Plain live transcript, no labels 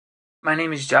My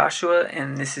name is Joshua,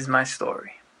 and this is my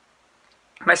story.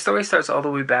 My story starts all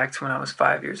the way back to when I was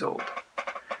 5 years old.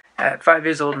 At 5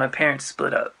 years old, my parents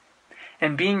split up.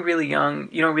 And being really young,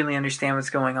 you don't really understand what's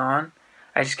going on.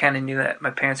 I just kind of knew that my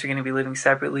parents were going to be living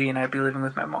separately and I'd be living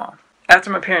with my mom.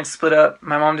 After my parents split up,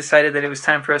 my mom decided that it was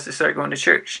time for us to start going to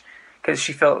church because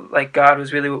she felt like God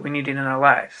was really what we needed in our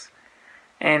lives.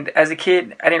 And as a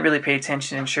kid, I didn't really pay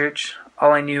attention in church.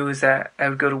 All I knew was that I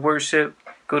would go to worship,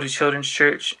 go to children's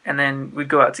church, and then we'd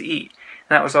go out to eat.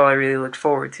 And that was all I really looked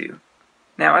forward to.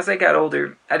 Now, as I got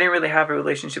older, I didn't really have a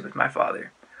relationship with my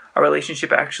father. Our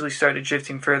relationship actually started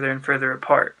drifting further and further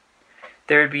apart.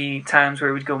 There would be times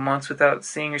where we'd go months without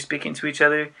seeing or speaking to each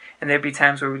other, and there'd be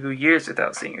times where we'd go years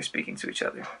without seeing or speaking to each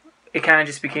other. It kind of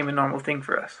just became a normal thing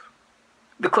for us.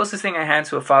 The closest thing I had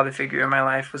to a father figure in my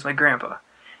life was my grandpa.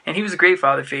 And he was a great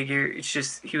father figure, it's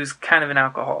just he was kind of an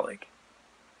alcoholic.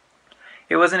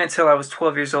 It wasn't until I was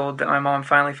 12 years old that my mom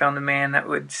finally found the man that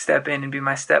would step in and be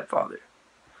my stepfather.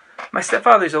 My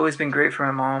stepfather's always been great for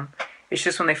my mom. It's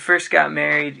just when they first got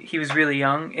married, he was really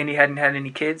young and he hadn't had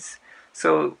any kids.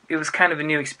 So it was kind of a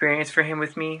new experience for him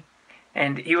with me.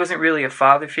 And he wasn't really a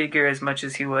father figure as much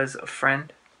as he was a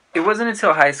friend. It wasn't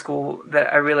until high school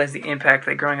that I realized the impact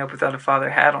that growing up without a father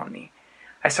had on me.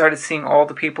 I started seeing all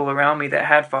the people around me that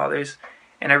had fathers,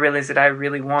 and I realized that I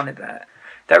really wanted that.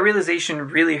 That realization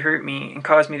really hurt me and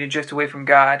caused me to drift away from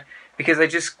God because I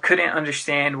just couldn't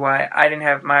understand why I didn't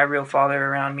have my real father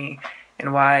around me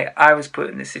and why I was put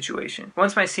in this situation.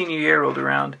 Once my senior year rolled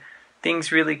around,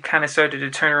 things really kind of started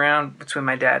to turn around between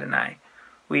my dad and I.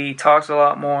 We talked a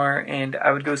lot more, and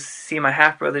I would go see my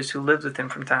half-brothers who lived with him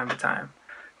from time to time.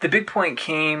 The big point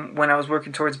came when I was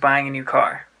working towards buying a new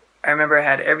car. I remember I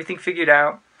had everything figured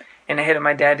out, and I hit up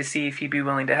my dad to see if he'd be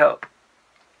willing to help.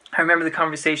 I remember the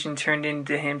conversation turned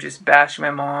into him just bashing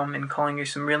my mom and calling her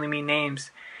some really mean names.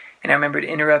 And I remembered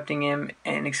interrupting him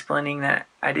and explaining that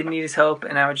I didn't need his help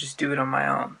and I would just do it on my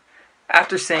own.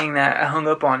 After saying that, I hung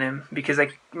up on him because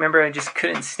I remember I just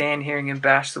couldn't stand hearing him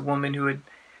bash the woman who had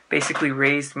basically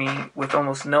raised me with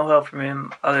almost no help from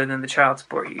him other than the child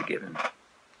support he had given.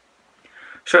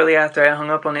 Shortly after I hung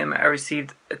up on him, I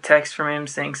received a text from him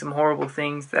saying some horrible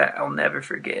things that I'll never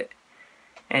forget.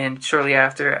 And shortly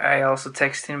after, I also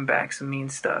texted him back some mean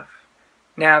stuff.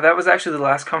 Now, that was actually the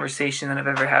last conversation that I've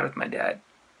ever had with my dad.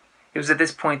 It was at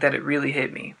this point that it really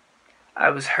hit me. I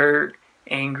was hurt,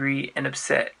 angry, and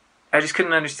upset. I just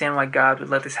couldn't understand why God would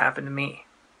let this happen to me.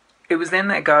 It was then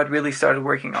that God really started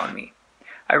working on me.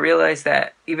 I realized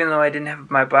that even though I didn't have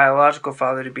my biological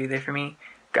father to be there for me,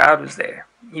 God was there.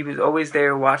 He was always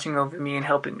there watching over me and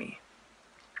helping me.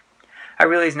 I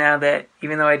realize now that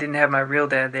even though I didn't have my real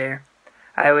dad there,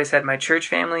 I always had my church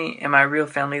family and my real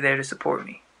family there to support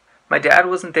me. My dad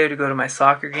wasn't there to go to my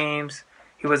soccer games,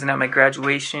 he wasn't at my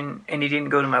graduation, and he didn't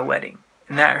go to my wedding,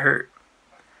 and that hurt.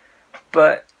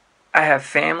 But I have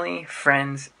family,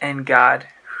 friends, and God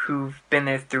who've been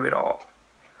there through it all.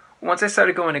 Once I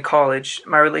started going to college,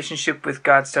 my relationship with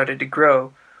God started to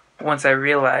grow once I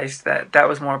realized that that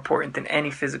was more important than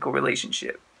any physical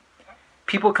relationship.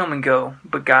 People come and go,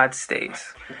 but God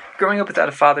stays. Growing up without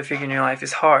a father figure in your life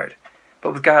is hard.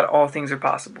 But with God, all things are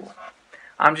possible.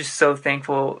 I'm just so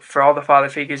thankful for all the father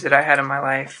figures that I had in my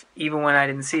life, even when I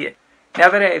didn't see it.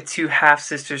 Now that I have two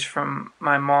half-sisters from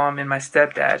my mom and my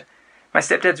stepdad's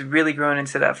really grown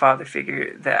into that father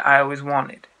figure that I always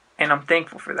wanted. And I'm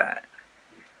thankful for that.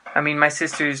 I mean, my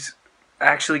sisters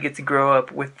actually get to grow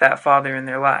up with that father in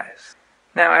their lives.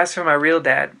 Now, as for my real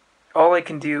dad, all I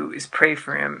can do is pray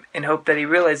for him and hope that he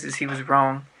realizes he was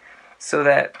wrong so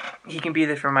that he can be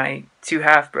there for my two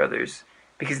half-brothers,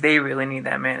 because they really need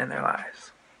that man in their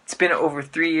lives. It's been over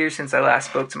 3 years since I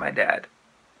last spoke to my dad.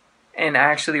 And I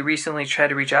actually recently tried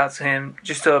to reach out to him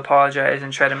just to apologize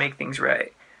and try to make things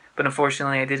right. But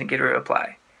unfortunately, I didn't get a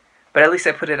reply. But at least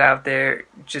I put it out there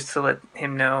just to let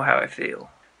him know how I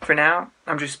feel. For now,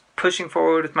 I'm just pushing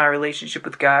forward with my relationship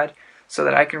with God so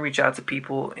that I can reach out to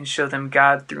people and show them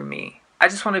God through me. I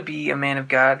just want to be a man of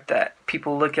God that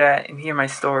people look at and hear my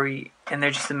story and they're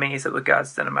just amazed at what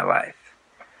God's done in my life.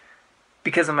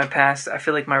 Because of my past, I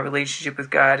feel like my relationship with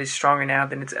God is stronger now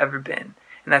than it's ever been,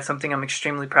 and that's something I'm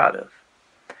extremely proud of.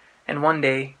 And one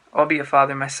day, I'll be a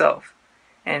father myself,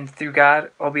 and through God,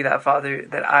 I'll be that father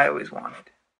that I always wanted.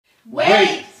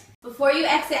 Wait! Before you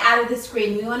exit out of the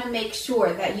screen, we want to make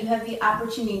sure that you have the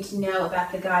opportunity to know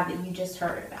about the God that you just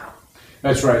heard about.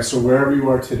 That's right. So wherever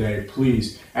you are today,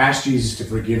 please ask Jesus to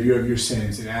forgive you of your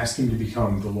sins and ask him to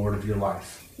become the Lord of your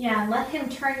life. Yeah, let him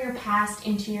turn your past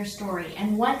into your story.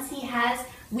 And once he has,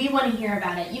 we want to hear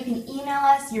about it. You can email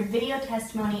us your video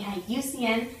testimony at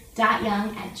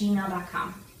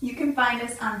ucn.young@gmail.com. You can find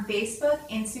us on Facebook,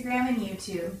 Instagram, and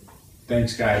YouTube.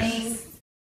 Thanks, guys. Thanks.